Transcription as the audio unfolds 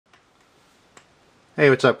Hey,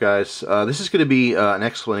 what's up guys? This is going to be an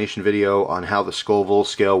explanation video on how the Scoville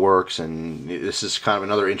scale works, and this is kind of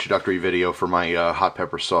another introductory video for my hot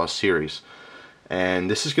pepper sauce series. And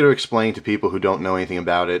this is going to explain to people who don't know anything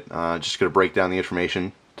about it, just going to break down the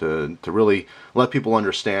information to really let people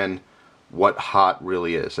understand what hot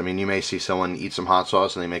really is. I mean, you may see someone eat some hot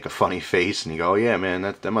sauce and they make a funny face and you go, oh yeah man,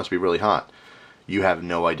 that must be really hot. You have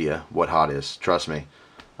no idea what hot is, trust me.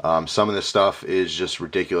 Some of this stuff is just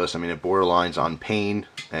ridiculous. I mean, it borderlines on pain,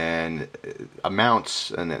 and amounts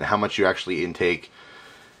and how much you actually intake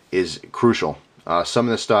is crucial. Some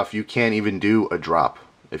of the stuff you can't even do a drop.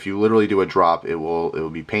 If you literally do a drop, it will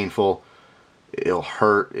be painful. It'll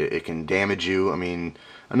hurt. It can damage you. I mean,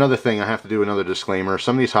 another thing, I have to do another disclaimer.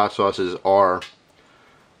 Some of these hot sauces are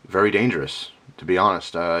very dangerous, to be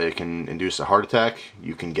honest. It can induce a heart attack.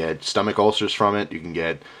 You can get stomach ulcers from it. You can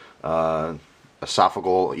get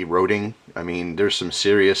esophageal eroding. I mean, there's some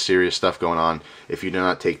serious stuff going on if you do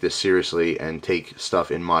not take this seriously and take stuff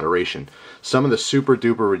in moderation. Some of the super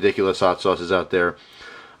duper ridiculous hot sauces out there,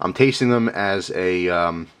 I'm tasting them as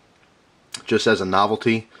a just as a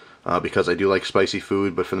novelty because I do like spicy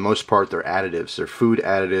food, but for the most part they're additives. They're food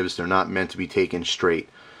additives. They're not meant to be taken straight.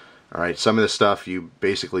 Alright, some of this stuff you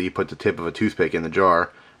put the tip of a toothpick in the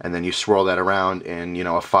jar and then you swirl that around in, you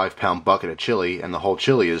know, a 5-pound bucket of chili, and the whole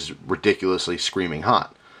chili is ridiculously screaming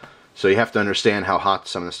hot. So you have to understand how hot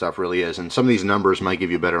some of the stuff really is, and some of these numbers might give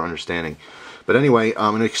you a better understanding. But anyway,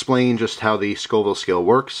 I'm going to explain just how the Scoville scale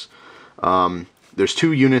works. There's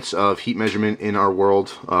two units of heat measurement in our world.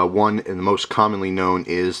 One, and the most commonly known,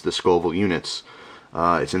 is the Scoville Units.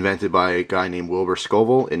 It's invented by a guy named Wilbur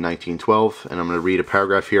Scoville in 1912, and I'm going to read a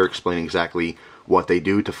paragraph here explaining exactly what they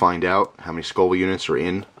do to find out how many Scoville units are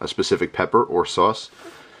in a specific pepper or sauce.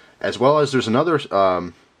 As well as there's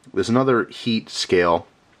another heat scale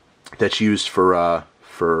that's used for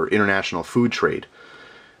international food trade.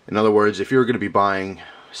 In other words, if you're going to be buying,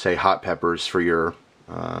 say, hot peppers for your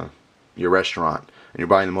restaurant and you're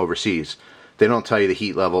buying them overseas, they don't tell you the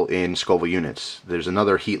heat level in Scoville units. There's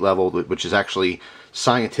another heat level which is actually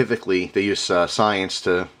scientifically, they use science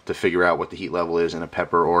to figure out what the heat level is in a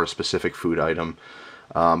pepper or a specific food item.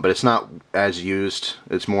 But it's not as used.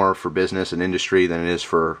 It's more for business and industry than it is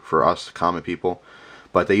for us common people.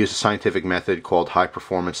 But they use a scientific method called high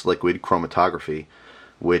performance liquid chromatography,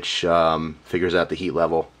 which figures out the heat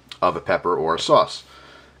level of a pepper or a sauce.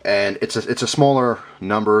 And it's a smaller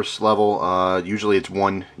numbers level. Usually it's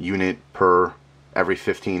 1 unit per every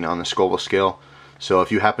 15 on the Scoville scale. So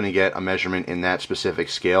if you happen to get a measurement in that specific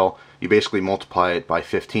scale, you basically multiply it by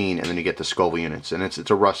 15 and then you get the Scoville units. And it's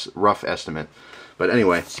a rough estimate. But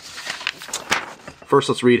anyway, first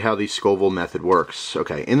let's read how the Scoville method works.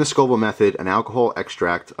 Okay, in the Scoville method, an alcohol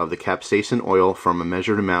extract of the capsaicin oil from a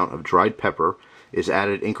measured amount of dried pepper is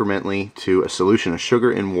added incrementally to a solution of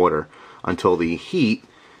sugar and water until the heat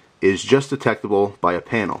is just detectable by a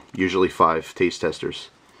panel, usually 5 taste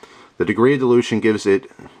testers. The degree of dilution gives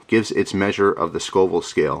its measure of the Scoville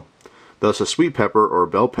scale. Thus, a sweet pepper or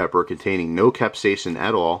bell pepper containing no capsaicin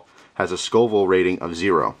at all has a Scoville rating of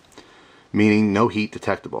 0, meaning no heat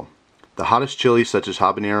detectable. The hottest chilies, such as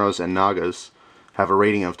habaneros and nagas, have a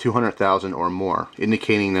rating of 200,000 or more,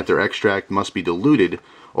 indicating that their extract must be diluted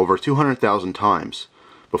over 200,000 times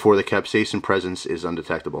before the capsaicin presence is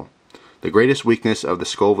undetectable. The greatest weakness of the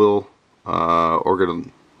Scoville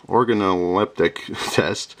organoleptic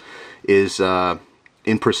test is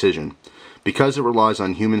imprecision. Because it relies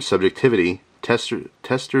on human subjectivity,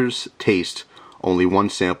 testers taste only 1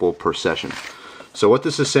 sample per session. So what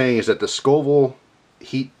this is saying is that the Scoville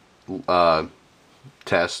heat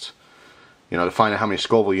test, you know, to find out how many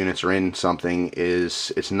Scoville units are in something,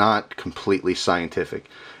 it's not completely scientific.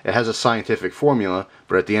 It has a scientific formula,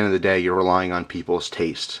 but at the end of the day, you're relying on people's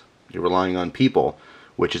taste. You're relying on people,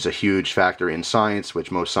 which is a huge factor in science, which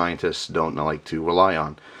most scientists don't like to rely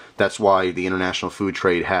on. That's why the international food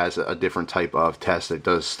trade has a different type of test that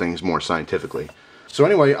does things more scientifically. So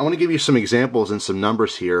anyway, I want to give you some examples and some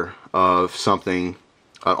numbers here of something,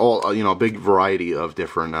 a big variety of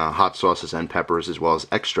different hot sauces and peppers, as well as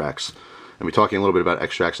extracts. And we're talking a little bit about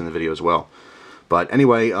extracts in the video as well. But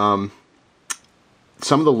anyway, some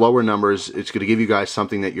of the lower numbers, it's going to give you guys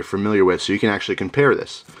something that you're familiar with, so you can actually compare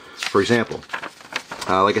this. For example,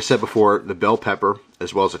 like I said before, the bell pepper,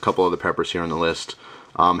 as well as a couple other peppers here on the list,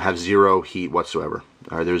 have 0 heat whatsoever.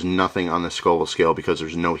 There's nothing on the Scoville scale because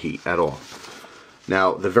there's no heat at all.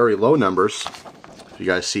 Now, the very low numbers, you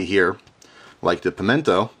guys see here, like the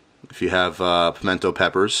pimento, if you have pimento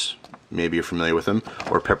peppers, maybe you're familiar with them,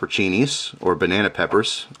 or pepperoncinis, or banana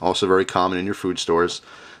peppers, also very common in your food stores,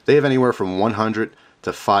 they have anywhere from 100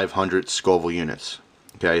 to 500 Scoville units.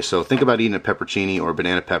 Okay, so think about eating a peppercini or a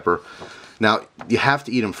banana pepper. Now, you have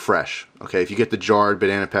to eat them fresh. Okay, if you get the jarred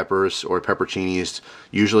banana peppers or peppercinis,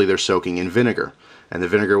 usually they're soaking in vinegar. And the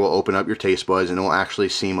vinegar will open up your taste buds and it will actually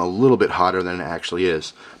seem a little bit hotter than it actually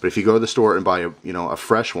is. But if you go to the store and buy a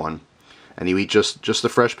fresh one, and you eat just the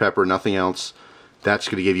fresh pepper, nothing else, that's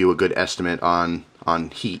going to give you a good estimate on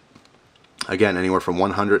heat. Again, anywhere from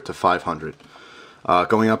 100 to 500.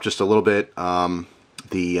 Going up just a little bit,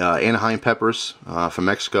 the Anaheim peppers from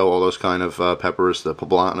Mexico, all those kind of peppers, the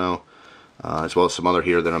poblano, as well as some other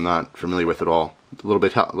here that I'm not familiar with at all. A little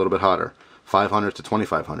bit hotter, 500 to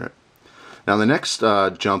 2,500. Now the next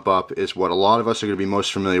jump up is what a lot of us are going to be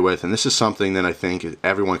most familiar with, and this is something that I think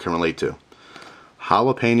everyone can relate to.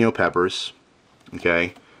 Jalapeno peppers,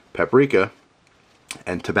 okay, paprika,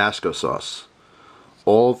 and Tabasco sauce.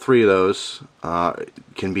 All three of those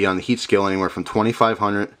can be on the heat scale anywhere from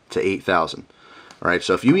 2,500 to 8,000. Alright,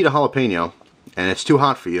 so if you eat a jalapeno and it's too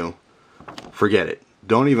hot for you, forget it.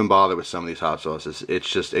 Don't even bother with some of these hot sauces. It's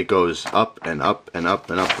just, it goes up and up and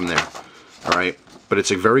up and up from there. Alright, but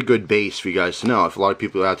it's a very good base for you guys to know. If a lot of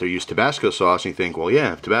people out there use Tabasco sauce and you think, well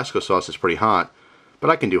yeah, Tabasco sauce is pretty hot,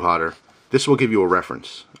 but I can do hotter. This will give you a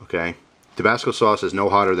reference, okay? Tabasco sauce is no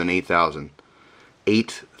hotter than 8,000.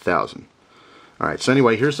 8,000. Alright, so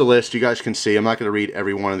anyway, here's the list. You guys can see, I'm not going to read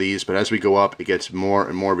every one of these, but as we go up, it gets more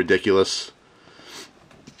and more ridiculous.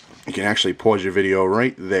 You can actually pause your video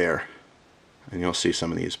right there, and you'll see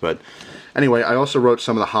some of these. But anyway, I also wrote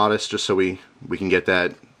some of the hottest, just so we can get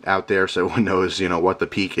that out there so everyone knows, what the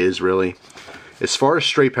peak is really. As far as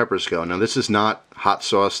straight peppers go, now this is not hot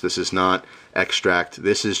sauce, this is not extract,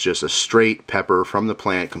 this is just a straight pepper from the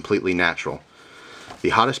plant, completely natural. The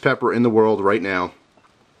hottest pepper in the world right now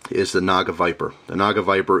is the Naga Viper. The Naga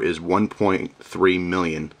Viper is 1.3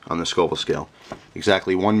 million on the Scoville scale.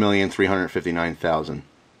 Exactly 1,359,000.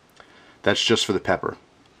 That's just for the pepper.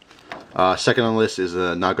 Second on the list is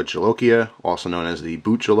the Naga Jolokia, also known as the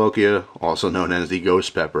Boot Jolokia, also known as the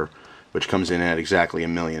Ghost Pepper, which comes in at exactly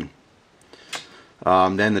 1 million.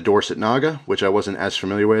 Then the Dorset Naga, which I wasn't as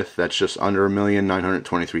familiar with. That's just under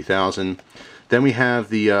 1,923,000. Then we have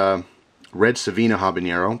the Red Savina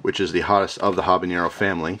Habanero, which is the hottest of the habanero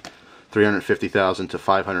family, 350,000 to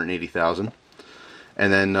 580,000.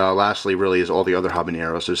 And then lastly, really, is all the other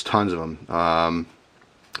habaneros. There's tons of them.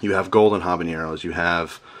 You have golden habaneros. You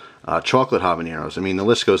have chocolate habaneros. I mean, the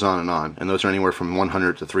list goes on, and those are anywhere from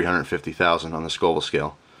 100 to 350,000 on the Scoville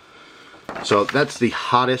scale. So that's the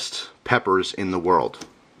hottest peppers in the world.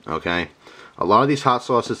 Okay, a lot of these hot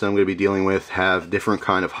sauces that I'm going to be dealing with have different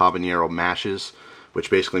kind of habanero mashes, which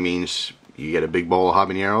basically means you get a big bowl of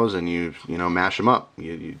habaneros and you mash them up.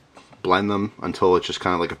 You blend them until it's just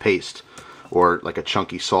kind of like a paste or like a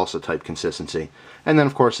chunky salsa type consistency. And then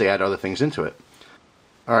of course they add other things into it.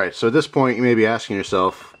 Alright, so at this point you may be asking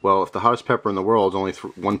yourself, well, if the hottest pepper in the world is only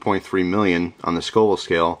 1.3 million on the Scoville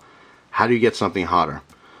scale, how do you get something hotter?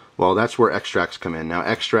 Well, that's where extracts come in. Now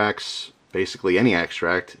extracts, basically any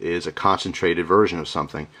extract, is a concentrated version of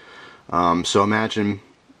something. So imagine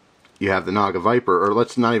you have the Naga Viper, or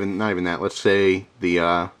let's not even that. Let's say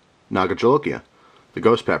the Naga Jolokia, the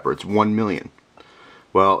Ghost Pepper. It's 1 million.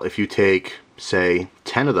 Well, if you take, say,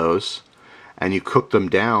 10 of those and you cook them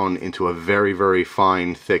down into a very, very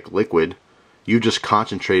fine, thick liquid, you just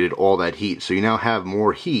concentrated all that heat. So you now have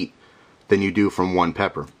more heat than you do from one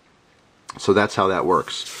pepper. So that's how that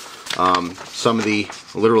works. Some of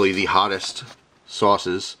literally the hottest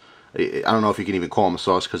sauces, I don't know if you can even call them a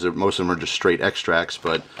sauce because most of them are just straight extracts,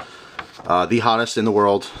 but the hottest in the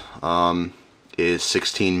world is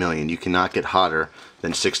 16 million. You cannot get hotter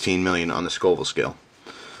than 16 million on the Scoville scale.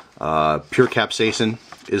 Pure capsaicin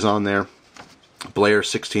is on there. Blair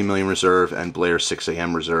 16 million reserve and Blair 6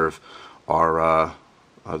 AM reserve are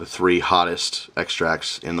the three hottest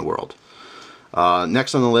extracts in the world.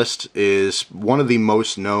 Next on the list is one of the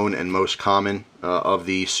most known and most common of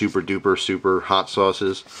the super duper super hot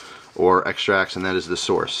sauces or extracts, and that is the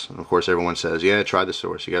Source. And of course everyone says, yeah, try the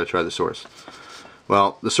Source, you gotta try the Source.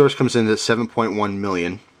 Well, the Source comes in at 7.1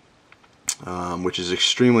 million, which is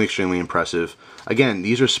extremely impressive. Again,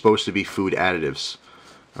 these are supposed to be food additives.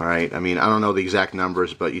 Alright, I mean, I don't know the exact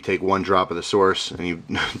numbers, but you take one drop of the Source and you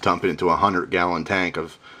dump it into a 100-gallon tank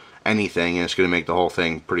of anything, and it's going to make the whole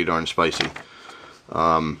thing pretty darn spicy.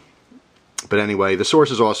 But anyway, the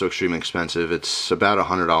Source is also extremely expensive. It's about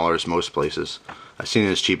 $100 most places. I've seen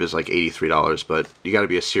it as cheap as like $83, but you got to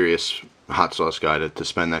be a serious hot sauce guy to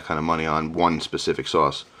spend that kind of money on one specific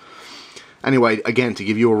sauce. Anyway, again, to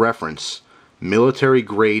give you a reference, military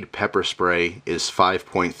grade pepper spray is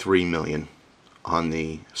 5.3 million on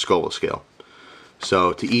the Scoville scale.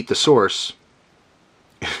 So to eat the Source,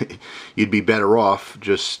 you'd be better off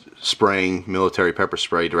just spraying military pepper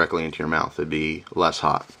spray directly into your mouth. It'd be less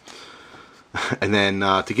hot. And then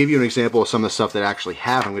to give you an example of some of the stuff that I actually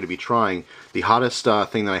have, I'm going to be trying. The hottest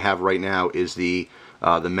thing that I have right now is the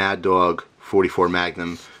Mad Dog 44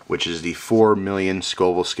 Magnum, which is the 4 million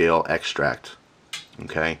Scoville scale extract.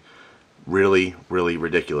 Okay, really, really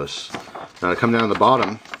ridiculous. Now to come down to the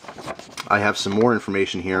bottom, I have some more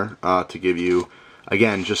information here to give you,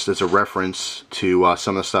 again, just as a reference to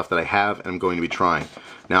some of the stuff that I have and I'm going to be trying.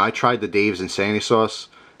 Now I tried the Dave's Insanity Sauce,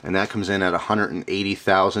 and that comes in at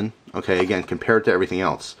 180,000. Okay, again, compared to everything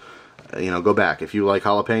else. You know, go back. If you like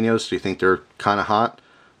jalapenos, do you think they're kind of hot?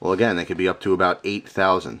 Well, again, they could be up to about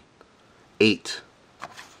 8,000. 8.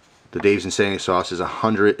 The Dave's Insanity Sauce is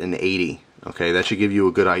 180. Okay, that should give you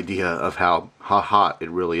a good idea of how hot it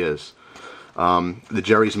really is. The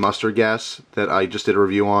Jerry's mustard gas that I just did a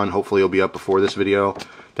review on, hopefully it'll be up before this video,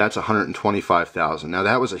 that's 125,000. Now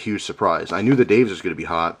that was a huge surprise. I knew the Dave's was going to be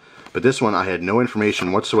hot, but this one I had no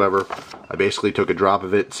information whatsoever. I basically took a drop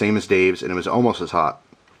of it, same as Dave's, and it was almost as hot.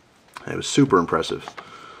 It was super impressive.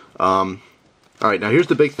 Alright, now here's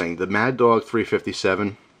the big thing. The Mad Dog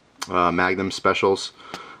 357 Magnum Specials.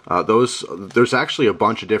 There's actually a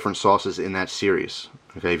bunch of different sauces in that series.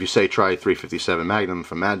 Okay, if you say try 357 Magnum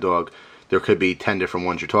from Mad Dog, there could be 10 different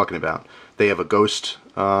ones you're talking about. They have a ghost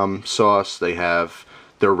sauce. They have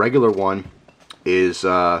their regular one is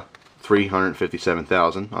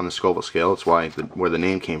 357,000 on the Scoville scale. That's where the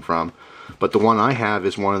name came from. But the one I have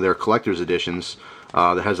is one of their collector's editions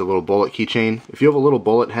that has a little bullet keychain. If you have a little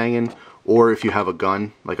bullet hanging, or if you have a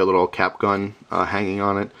gun, like a little cap gun hanging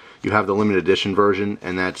on it, you have the limited edition version,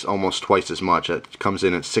 and that's almost twice as much. It comes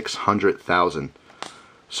in at 600,000.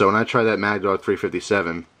 So when I try that Mad Dog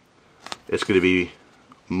 357, it's going to be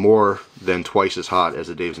more than twice as hot as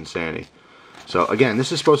the Dave's Insanity. So again,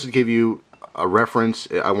 this is supposed to give you a reference.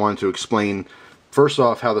 I wanted to explain, first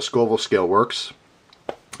off, how the Scoville scale works,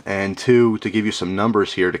 and two, to give you some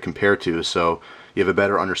numbers here to compare to, so you have a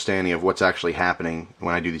better understanding of what's actually happening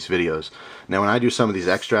when I do these videos. Now when I do some of these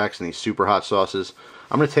extracts and these super hot sauces,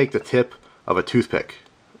 I'm going to take the tip of a toothpick,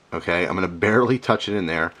 okay? I'm going to barely touch it in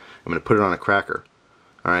there. I'm going to put it on a cracker.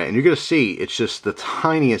 Alright, and you're going to see it's just the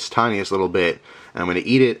tiniest little bit. And I'm going to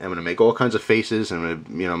eat it, I'm going to make all kinds of faces, and I'm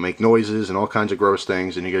going to, make noises and all kinds of gross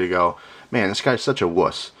things, and you're going to go, man, this guy's such a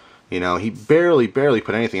wuss. He barely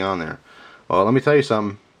put anything on there. Well, let me tell you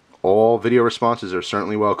something. All video responses are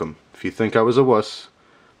certainly welcome. If you think I was a wuss,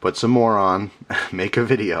 put some more on, make a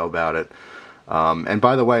video about it. And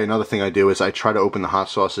by the way, another thing I do is I try to open the hot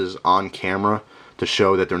sauces on camera to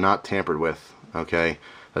show that they're not tampered with, okay?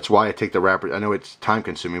 That's why I take the wrappers. I know it's time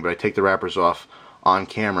consuming, but I take the wrappers off on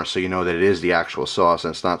camera so you know that it is the actual sauce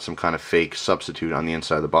and it's not some kind of fake substitute on the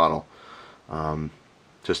inside of the bottle.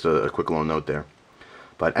 Just a quick little note there.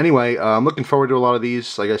 But anyway, I'm looking forward to a lot of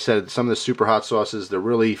these. Like I said, some of the super hot sauces, they're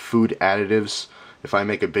really food additives. If I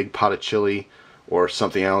make a big pot of chili or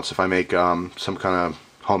something else, if I make some kind of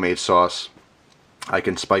homemade sauce, I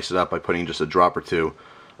can spice it up by putting just a drop or two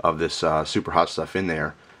of this super hot stuff in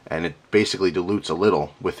there, and it basically dilutes a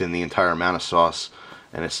little within the entire amount of sauce,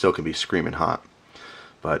 and it still can be screaming hot.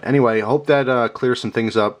 But anyway, I hope that clears some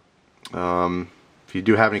things up. If you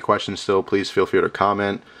do have any questions still, please feel free to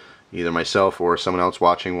comment. Either myself or someone else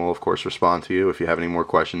watching will, of course, respond to you if you have any more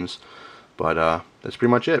questions. But that's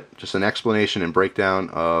pretty much it. Just an explanation and breakdown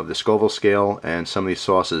of the Scoville scale and some of these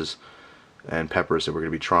sauces and peppers that we're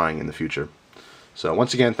going to be trying in the future. So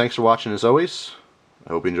once again, thanks for watching as always.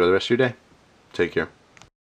 I hope you enjoy the rest of your day. Take care.